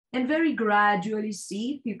And very gradually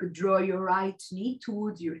see if you could draw your right knee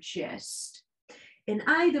towards your chest and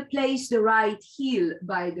either place the right heel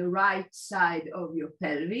by the right side of your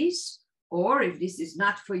pelvis, or if this is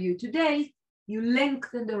not for you today, you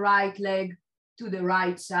lengthen the right leg to the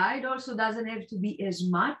right side. Also doesn't have to be as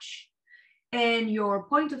much. And your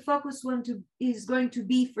point of focus is going to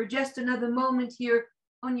be for just another moment here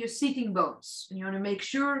on your sitting bones. And you want to make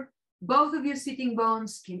sure both of your sitting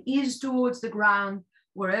bones can ease towards the ground,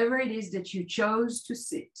 wherever it is that you chose to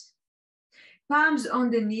sit. Palms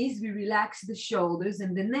on the knees, we relax the shoulders,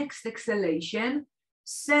 and the next exhalation,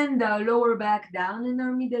 send our lower back down and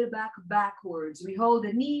our middle back backwards. We hold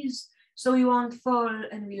the knees so we won't fall,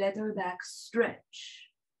 and we let our back stretch.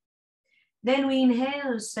 Then we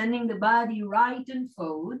inhale, sending the body right and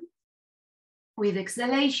forward. With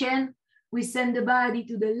exhalation, we send the body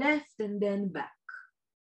to the left and then back.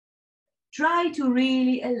 Try to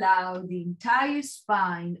really allow the entire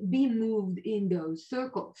spine be moved in those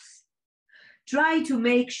circles. Try to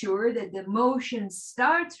make sure that the motion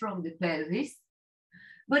starts from the pelvis,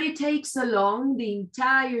 but it takes along the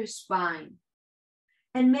entire spine.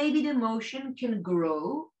 And maybe the motion can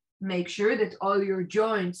grow. Make sure that all your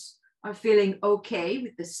joints are feeling okay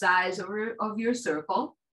with the size of your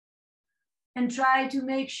circle. And try to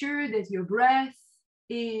make sure that your breath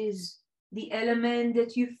is the element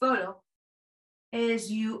that you follow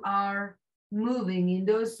as you are moving in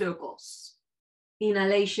those circles.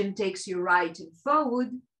 Inhalation takes you right and forward.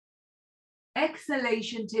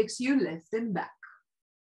 Exhalation takes you left and back.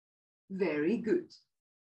 Very good.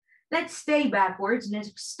 Let's stay backwards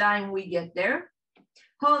next time we get there.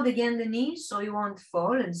 Hold again the knees so you won't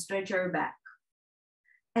fall, and stretch our back.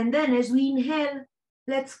 And then as we inhale,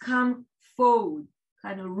 let's come forward,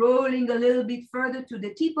 kind of rolling a little bit further to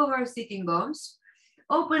the tip of our sitting bones.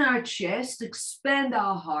 Open our chest, expand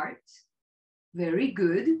our heart. Very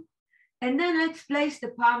good. And then let's place the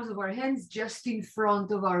palms of our hands just in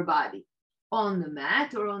front of our body, on the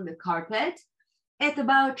mat or on the carpet, at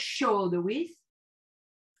about shoulder width,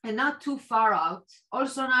 and not too far out,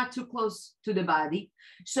 also not too close to the body.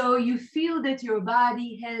 So you feel that your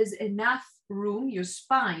body has enough room, your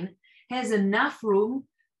spine has enough room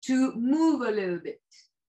to move a little bit.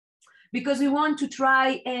 Because we want to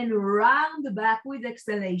try and round the back with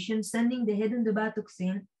exhalation, sending the head and the buttocks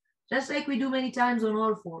in, just like we do many times on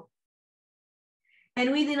all four.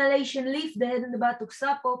 And with inhalation, lift the head and the buttocks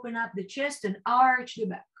up, open up the chest and arch the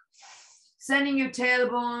back. Sending your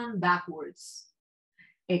tailbone backwards.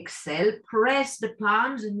 Exhale, press the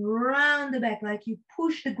palms and round the back like you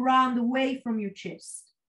push the ground away from your chest.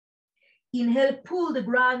 Inhale, pull the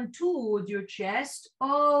ground towards your chest,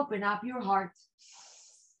 open up your heart.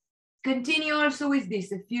 Continue also with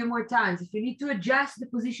this a few more times. If you need to adjust the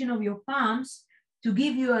position of your palms to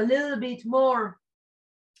give you a little bit more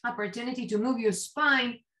opportunity to move your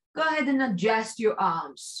spine, go ahead and adjust your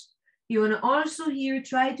arms. You want to also here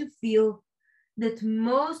try to feel that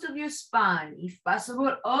most of your spine, if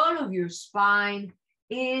possible, all of your spine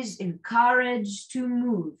is encouraged to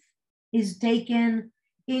move, is taken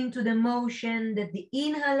into the motion that the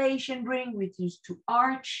inhalation brings, which is to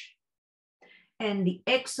arch, and the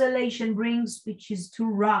exhalation brings, which is to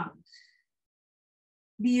round.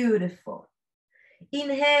 Beautiful.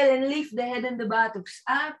 Inhale and lift the head and the buttocks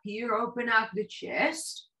up here, open up the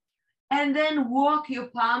chest, and then walk your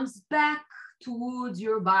palms back towards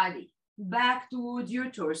your body, back towards your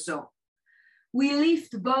torso. We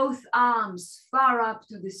lift both arms far up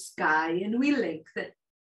to the sky and we lengthen.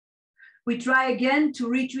 We try again to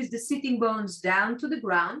reach with the sitting bones down to the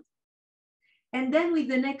ground. And then with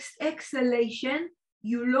the next exhalation,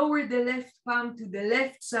 you lower the left palm to the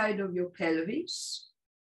left side of your pelvis.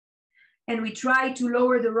 And we try to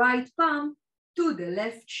lower the right palm to the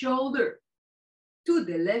left shoulder. To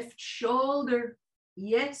the left shoulder.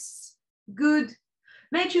 Yes, good.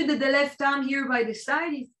 Make sure that the left arm here by the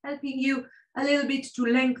side is helping you a little bit to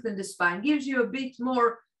lengthen the spine. Gives you a bit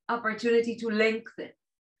more opportunity to lengthen.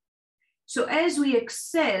 So as we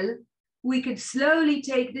exhale, we can slowly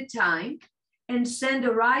take the time and send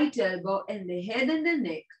the right elbow and the head and the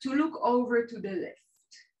neck to look over to the left.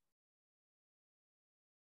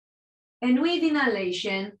 And with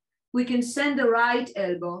inhalation, we can send the right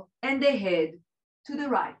elbow and the head to the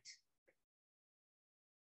right.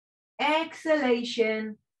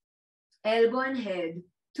 Exhalation, elbow and head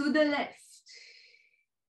to the left.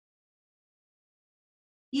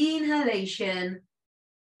 Inhalation,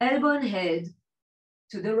 elbow and head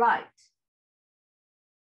to the right.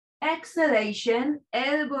 Exhalation,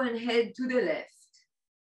 elbow and head to the left.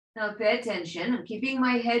 Now pay attention, I'm keeping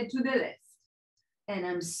my head to the left. And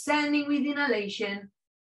I'm sending with inhalation,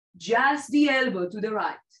 just the elbow to the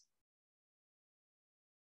right.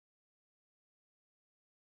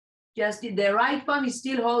 Just the right palm is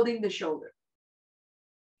still holding the shoulder.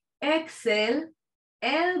 Exhale,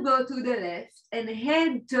 elbow to the left and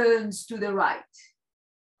head turns to the right.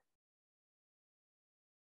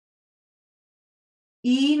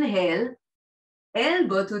 Inhale,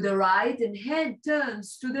 elbow to the right and head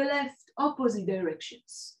turns to the left, opposite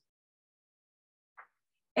directions.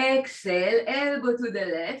 Exhale, elbow to the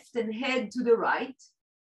left and head to the right.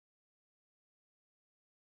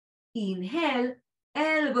 Inhale,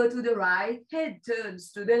 elbow to the right, head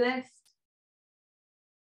turns to the left.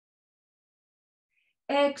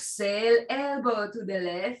 Exhale, elbow to the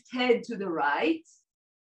left, head to the right.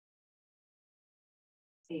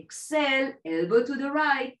 Exhale, elbow to the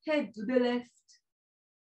right, head to the left.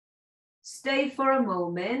 Stay for a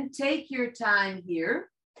moment, take your time here,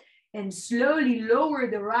 and slowly lower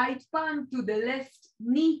the right palm to the left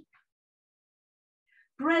knee.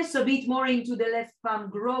 Press a bit more into the left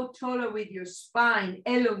palm, grow taller with your spine,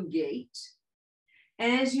 elongate.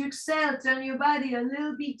 And as you exhale, turn your body a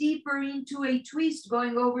little bit deeper into a twist,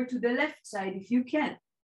 going over to the left side if you can.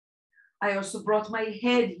 I also brought my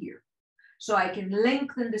head here, so I can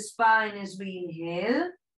lengthen the spine as we inhale,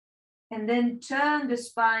 and then turn the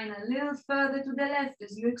spine a little further to the left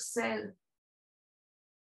as you exhale.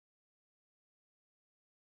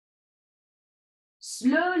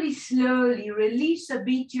 Slowly, slowly release a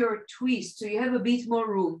bit your twist so you have a bit more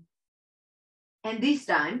room. And this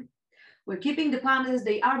time, we're keeping the palms as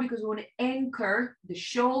they are because we want to anchor the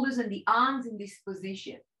shoulders and the arms in this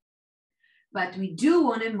position. But we do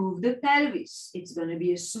want to move the pelvis. It's going to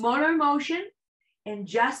be a smaller motion and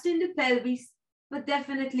just in the pelvis, but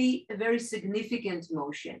definitely a very significant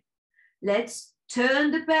motion. Let's turn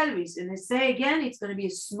the pelvis. And I say again, it's going to be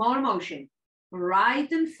a small motion.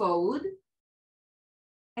 Right and forward.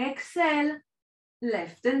 Exhale,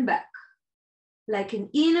 left and back. Like an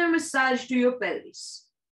inner massage to your pelvis.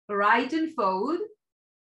 Right and forward.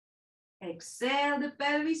 Exhale the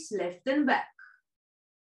pelvis, left and back.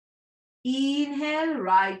 Inhale,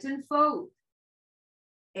 right and forward.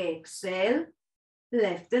 Exhale,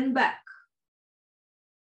 left and back.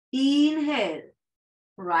 Inhale,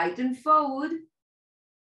 right and forward.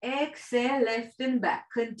 Exhale, left and back.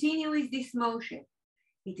 Continue with this motion.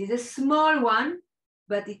 It is a small one,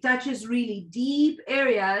 but it touches really deep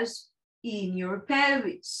areas in your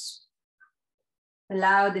pelvis.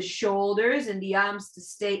 Allow the shoulders and the arms to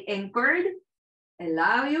stay anchored.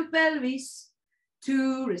 Allow your pelvis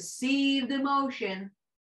to receive the motion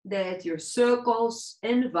that your circles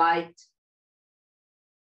invite.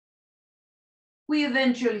 We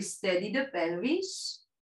eventually steady the pelvis.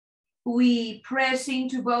 We press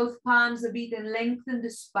into both palms a bit and lengthen the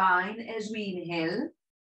spine as we inhale.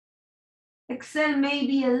 Exhale,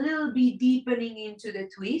 maybe a little bit deepening into the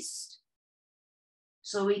twist.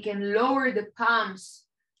 So we can lower the palms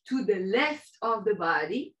to the left of the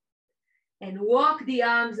body and walk the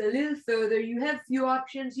arms a little further. You have few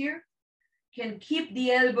options here. You can keep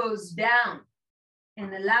the elbows down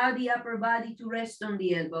and allow the upper body to rest on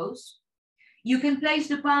the elbows. You can place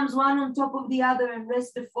the palms one on top of the other and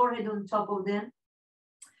rest the forehead on top of them.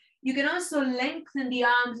 You can also lengthen the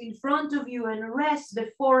arms in front of you and rest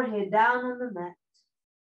the forehead down on the mat.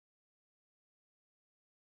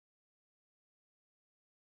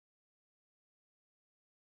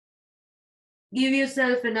 Give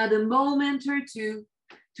yourself another moment or two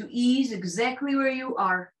to ease exactly where you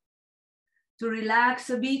are, to relax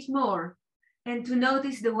a bit more, and to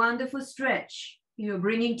notice the wonderful stretch you're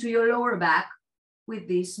bringing to your lower back with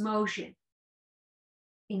this motion.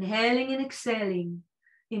 Inhaling and exhaling,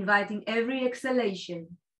 inviting every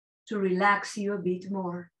exhalation to relax you a bit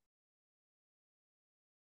more,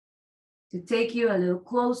 to take you a little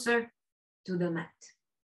closer to the mat.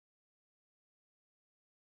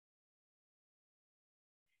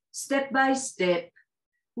 Step by step,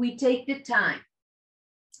 we take the time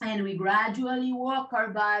and we gradually walk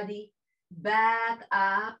our body back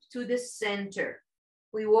up to the center.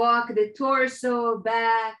 We walk the torso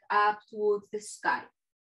back up towards the sky.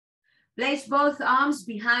 Place both arms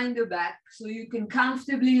behind the back so you can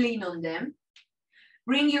comfortably lean on them.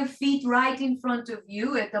 Bring your feet right in front of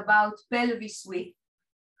you at about pelvis width.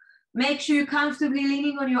 Make sure you're comfortably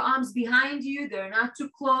leaning on your arms behind you. They're not too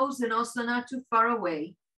close and also not too far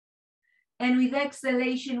away. And with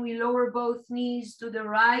exhalation, we lower both knees to the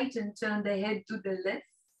right and turn the head to the left.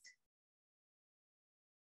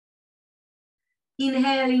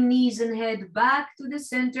 Inhaling, knees and head back to the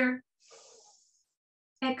center.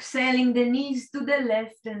 Exhaling, the knees to the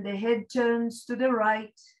left and the head turns to the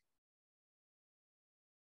right.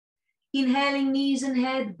 Inhaling, knees and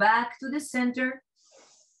head back to the center.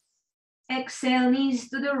 Exhale, knees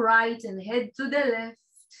to the right and head to the left.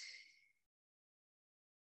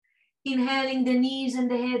 Inhaling the knees and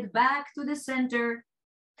the head back to the center.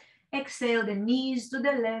 Exhale the knees to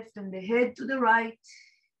the left and the head to the right.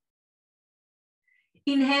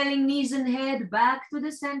 Inhaling knees and head back to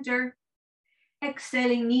the center.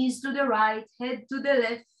 Exhaling knees to the right, head to the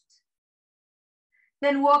left.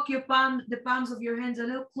 Then walk the palms of your hands a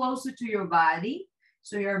little closer to your body.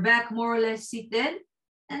 So your back more or less seated.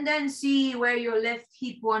 And then see where your left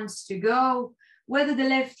hip wants to go. Whether the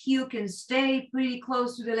left heel can stay pretty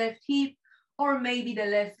close to the left hip, or maybe the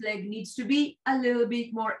left leg needs to be a little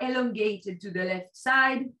bit more elongated to the left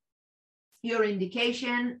side. Your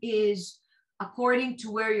indication is according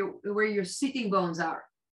to where your sitting bones are.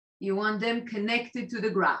 You want them connected to the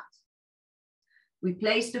ground. We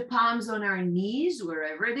place the palms on our knees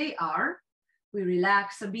wherever they are. We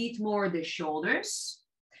relax a bit more the shoulders.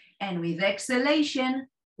 And with exhalation,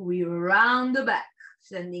 we round the back,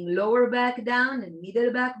 sending lower back down and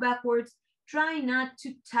middle back backwards. Try not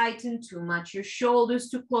to tighten too much your shoulders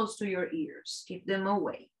too close to your ears. Keep them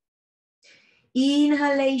away.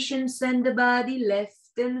 Inhalation, send the body left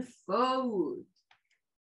and forward.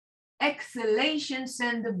 Exhalation,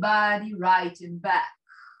 send the body right and back.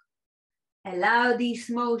 Allow this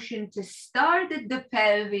motion to start at the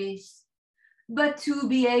pelvis, but to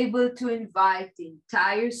be able to invite the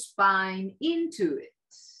entire spine into it.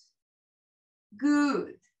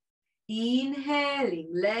 Good. Inhaling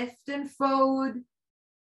left and forward.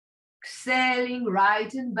 Exhaling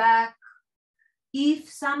right and back. If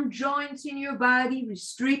some joints in your body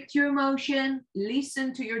restrict your motion,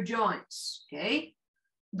 listen to your joints, okay?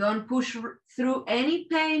 Don't push through any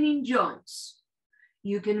pain in joints.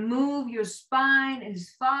 You can move your spine as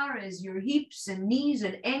far as your hips and knees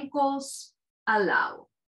and ankles allow.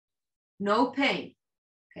 No pain,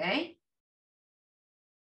 okay?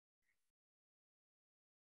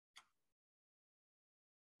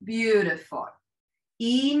 Beautiful.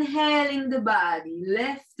 Inhaling the body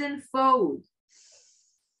left and forward.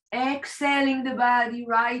 Exhaling the body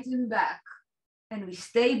right and back. And we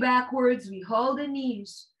stay backwards, we hold the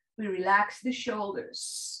knees, we relax the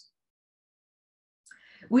shoulders.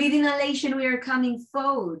 With inhalation, we are coming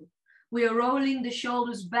forward. We are rolling the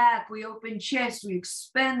shoulders back, we open chest, we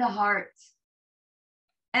expand the heart.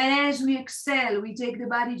 And as we exhale, we take the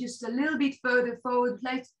body just a little bit further forward.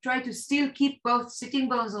 Let's try to still keep both sitting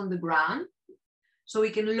bones on the ground. So we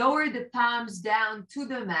can lower the palms down to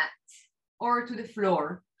the mat or to the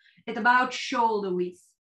floor at about shoulder width.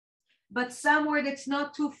 But somewhere that's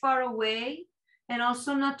not too far away and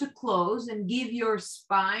also not too close, and give your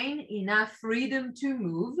spine enough freedom to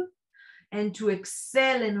move and to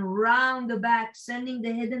exhale and round the back, sending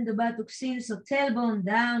the head and the buttocks in, so tailbone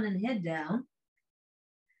down and head down.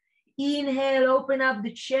 Inhale, open up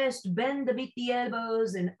the chest, bend a bit the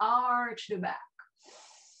elbows and arch the back.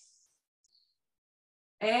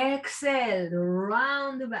 Exhale,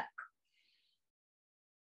 round the back.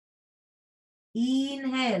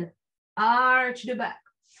 Inhale, arch the back.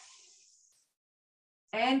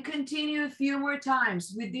 And continue a few more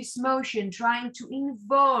times with this motion, trying to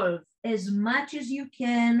involve as much as you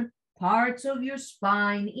can parts of your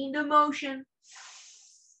spine in the motion.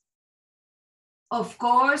 Of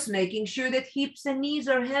course, making sure that hips and knees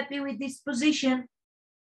are happy with this position,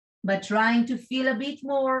 but trying to feel a bit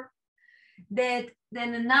more that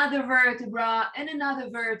then another vertebra and another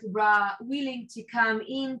vertebra willing to come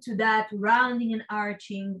into that rounding and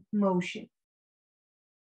arching motion.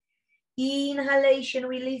 Inhalation,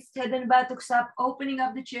 we lift head and buttocks up, opening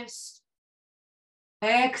up the chest.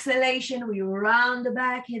 Exhalation, we round the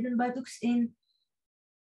back, head and buttocks in.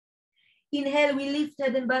 Inhale, we lift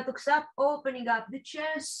head and buttocks up, opening up the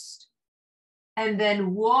chest. And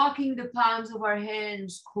then walking the palms of our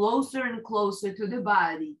hands closer and closer to the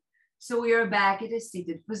body. So we are back at a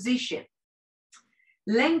seated position.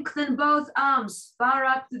 Lengthen both arms far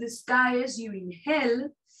up to the sky as you inhale.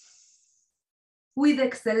 With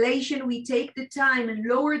exhalation, we take the time and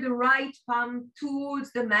lower the right palm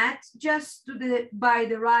towards the mat, just by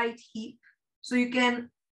the right hip, so you can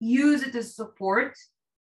use it as support.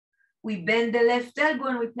 We bend the left elbow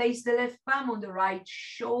and we place the left palm on the right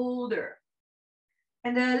shoulder.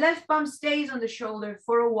 And the left palm stays on the shoulder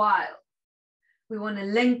for a while. We want to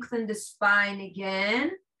lengthen the spine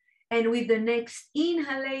again. And with the next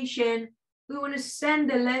inhalation, we want to send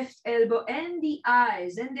the left elbow and the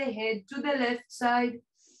eyes and the head to the left side.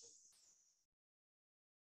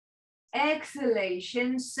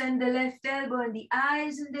 Exhalation, send the left elbow and the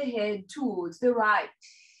eyes and the head towards the right.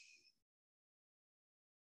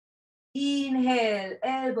 Inhale,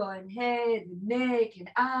 elbow and head, neck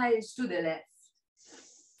and eyes to the left.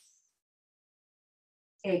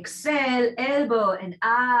 Exhale, elbow and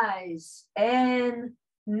eyes and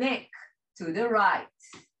neck to the right.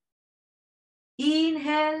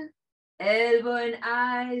 Inhale, elbow and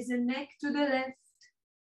eyes and neck to the left.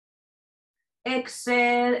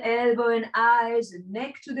 Exhale, elbow and eyes and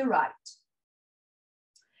neck to the right.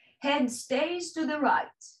 Head stays to the right.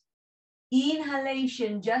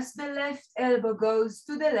 Inhalation, just the left elbow goes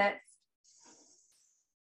to the left.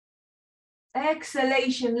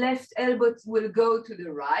 Exhalation, left elbow will go to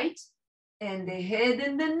the right. And the head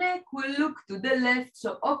and the neck will look to the left,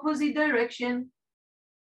 so opposite direction.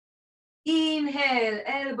 Inhale,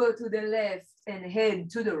 elbow to the left and head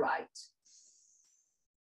to the right.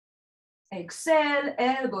 Exhale,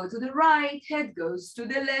 elbow to the right, head goes to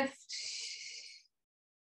the left.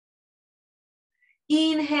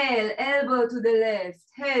 Inhale, elbow to the left,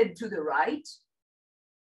 head to the right.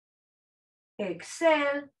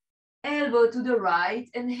 Exhale, elbow to the right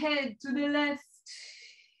and head to the left.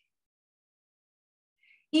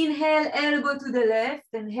 Inhale, elbow to the left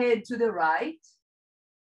and head to the right.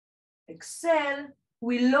 Exhale,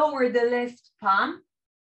 we lower the left palm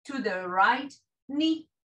to the right knee.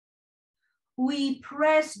 We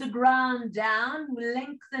press the ground down,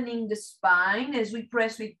 lengthening the spine as we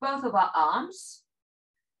press with both of our arms.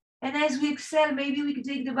 And as we exhale, maybe we can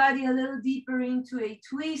take the body a little deeper into a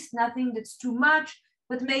twist, nothing that's too much,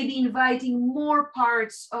 but maybe inviting more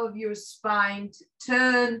parts of your spine to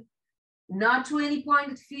turn, not to any point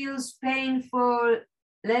that feels painful.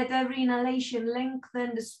 Let every inhalation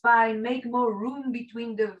lengthen the spine, make more room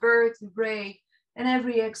between the vertebrae, and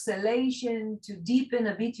every exhalation to deepen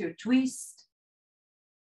a bit your twist.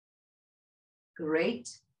 Great.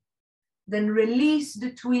 Then release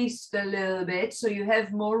the twist a little bit so you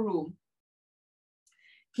have more room.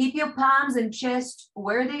 Keep your palms and chest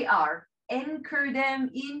where they are. Anchor them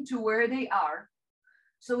into where they are.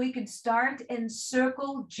 So we could start and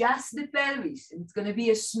circle just the pelvis. It's going to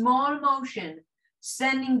be a small motion,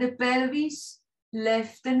 sending the pelvis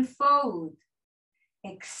left and forward.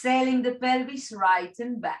 Exhaling the pelvis right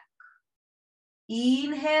and back.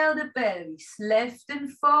 Inhale the pelvis left and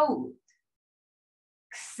forward.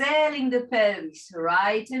 Exhaling the pelvis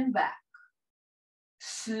right and back.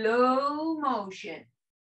 Slow motion.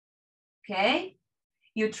 Okay?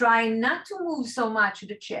 You try not to move so much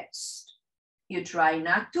the chest. You try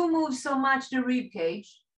not to move so much the rib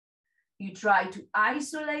cage. You try to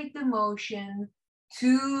isolate the motion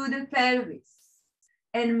to the pelvis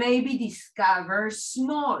and maybe discover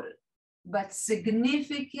small but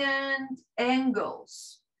significant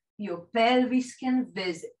angles your pelvis can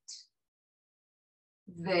visit.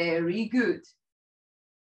 Very good.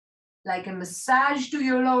 Like a massage to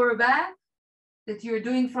your lower back that you're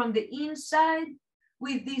doing from the inside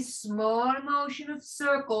with this small motion of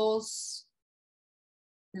circles.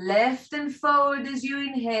 Left and forward as you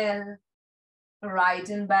inhale, right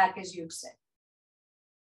and back as you exhale.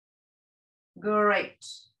 Great.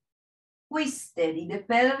 We steady the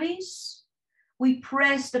pelvis. We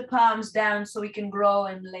press the palms down so we can grow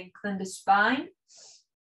and lengthen the spine.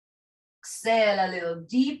 Exhale a little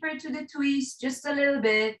deeper to the twist, just a little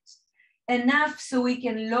bit. Enough so we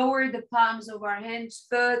can lower the palms of our hands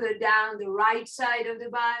further down the right side of the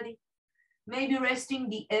body. Maybe resting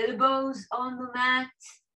the elbows on the mat.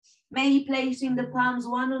 Maybe placing the palms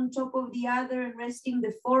one on top of the other and resting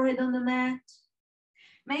the forehead on the mat.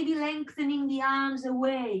 Maybe lengthening the arms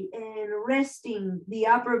away and resting the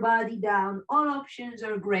upper body down. All options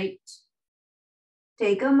are great.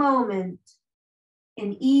 Take a moment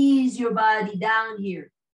and ease your body down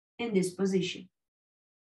here in this position.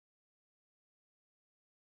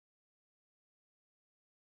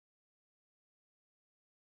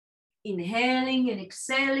 Inhaling and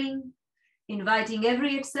exhaling, inviting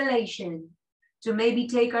every exhalation to maybe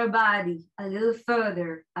take our body a little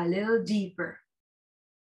further, a little deeper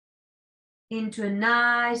into a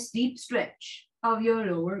nice deep stretch of your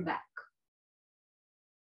lower back.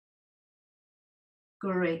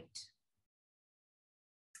 Great.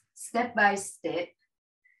 Step by step,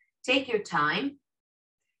 take your time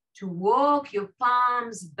to walk your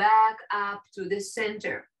palms back up to the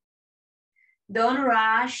center. Don't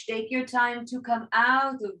rush, take your time to come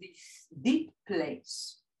out of this deep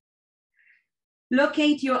place.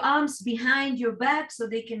 Locate your arms behind your back so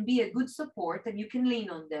they can be a good support and you can lean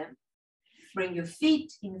on them. Bring your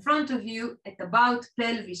feet in front of you at about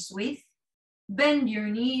pelvis width. Bend your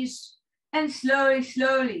knees and slowly,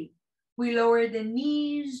 slowly, we lower the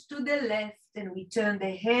knees to the left and we turn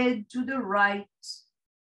the head to the right.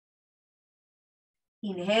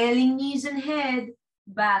 Inhaling knees and head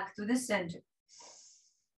back to the center.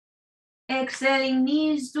 Exhaling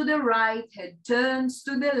knees to the right, head turns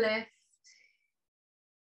to the left.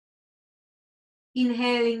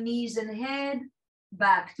 Inhaling knees and head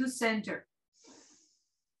back to center.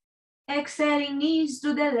 Exhaling, knees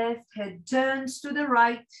to the left, head turns to the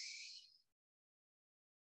right.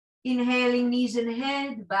 Inhaling, knees and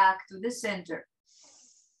head back to the center.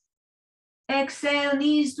 Exhale,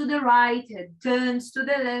 knees to the right, head turns to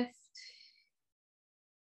the left.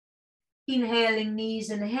 Inhaling, knees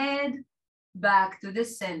and head back to the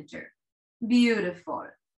center. Beautiful.